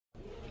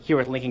here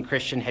with Lincoln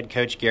Christian head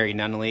coach Gary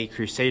Nunnally.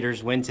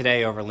 Crusaders win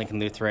today over Lincoln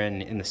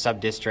Lutheran in the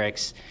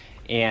sub-districts,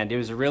 and it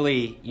was a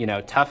really,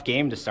 tough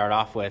game to start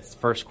off with,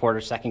 first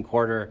quarter, second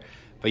quarter,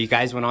 but you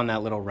guys went on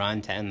that little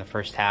run to end the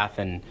first half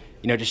and,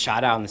 just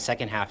shot out in the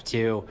second half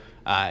too.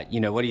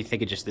 What do you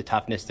think of just the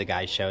toughness the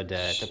guys showed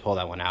to pull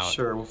that one out?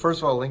 Sure. Well, first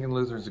of all, Lincoln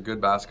Lutheran's a good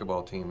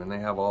basketball team, and they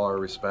have all our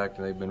respect,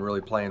 and they've been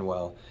really playing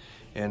well.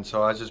 And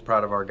so I was just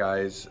proud of our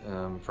guys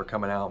for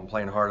coming out and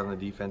playing hard on the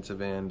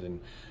defensive end. And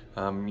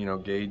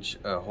Gage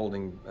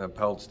holding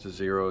Peltz to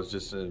 0 is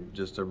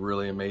just a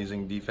really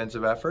amazing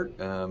defensive effort,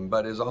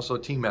 but it's also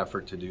a team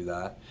effort to do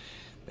that.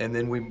 And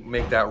then we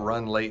make that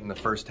run late in the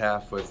first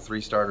half with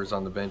 3 starters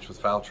on the bench with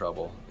foul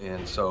trouble.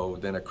 And so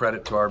then a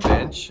credit to our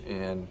bench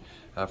and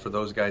for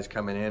those guys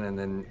coming in, and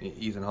then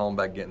Ethan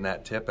Hollenbeck getting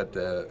that tip at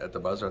the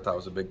buzzer, I thought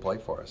was a big play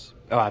for us.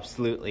 Oh,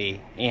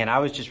 absolutely. And I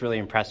was just really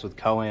impressed with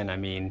Cohen. I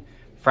mean,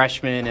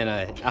 freshman in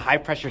a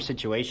high-pressure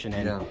situation,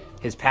 and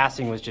his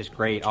passing was just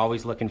great,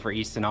 always looking for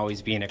Easton,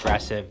 always being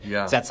aggressive.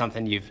 Yeah. Is that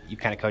something you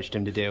kind of coached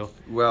him to do?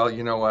 Well,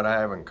 you know what? I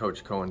haven't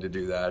coached Cohen to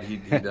do that. He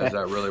does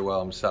that really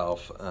well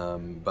himself.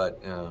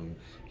 But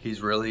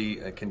he's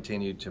really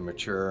continued to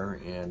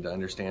mature and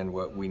understand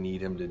what we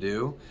need him to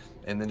do,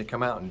 and then to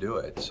come out and do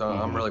it. So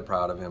I'm really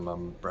proud of him.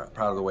 I'm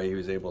proud of the way he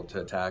was able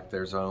to attack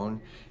their zone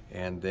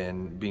and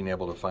then being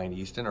able to find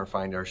Easton or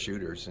find our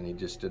shooters, and he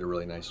just did a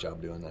really nice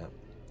job doing that.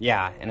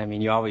 Yeah, and I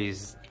mean, you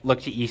always look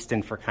to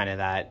Easton for kind of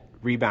that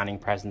rebounding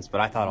presence, but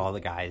I thought all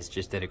the guys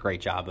just did a great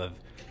job of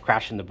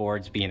crashing the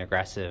boards, being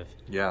aggressive.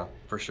 Yeah,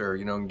 for sure.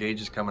 Gage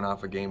is coming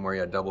off a game where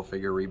he had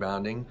double-figure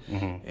rebounding,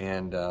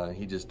 and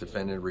he just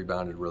defended,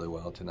 rebounded really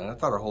well tonight. I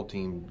thought our whole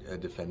team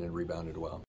defended and rebounded well.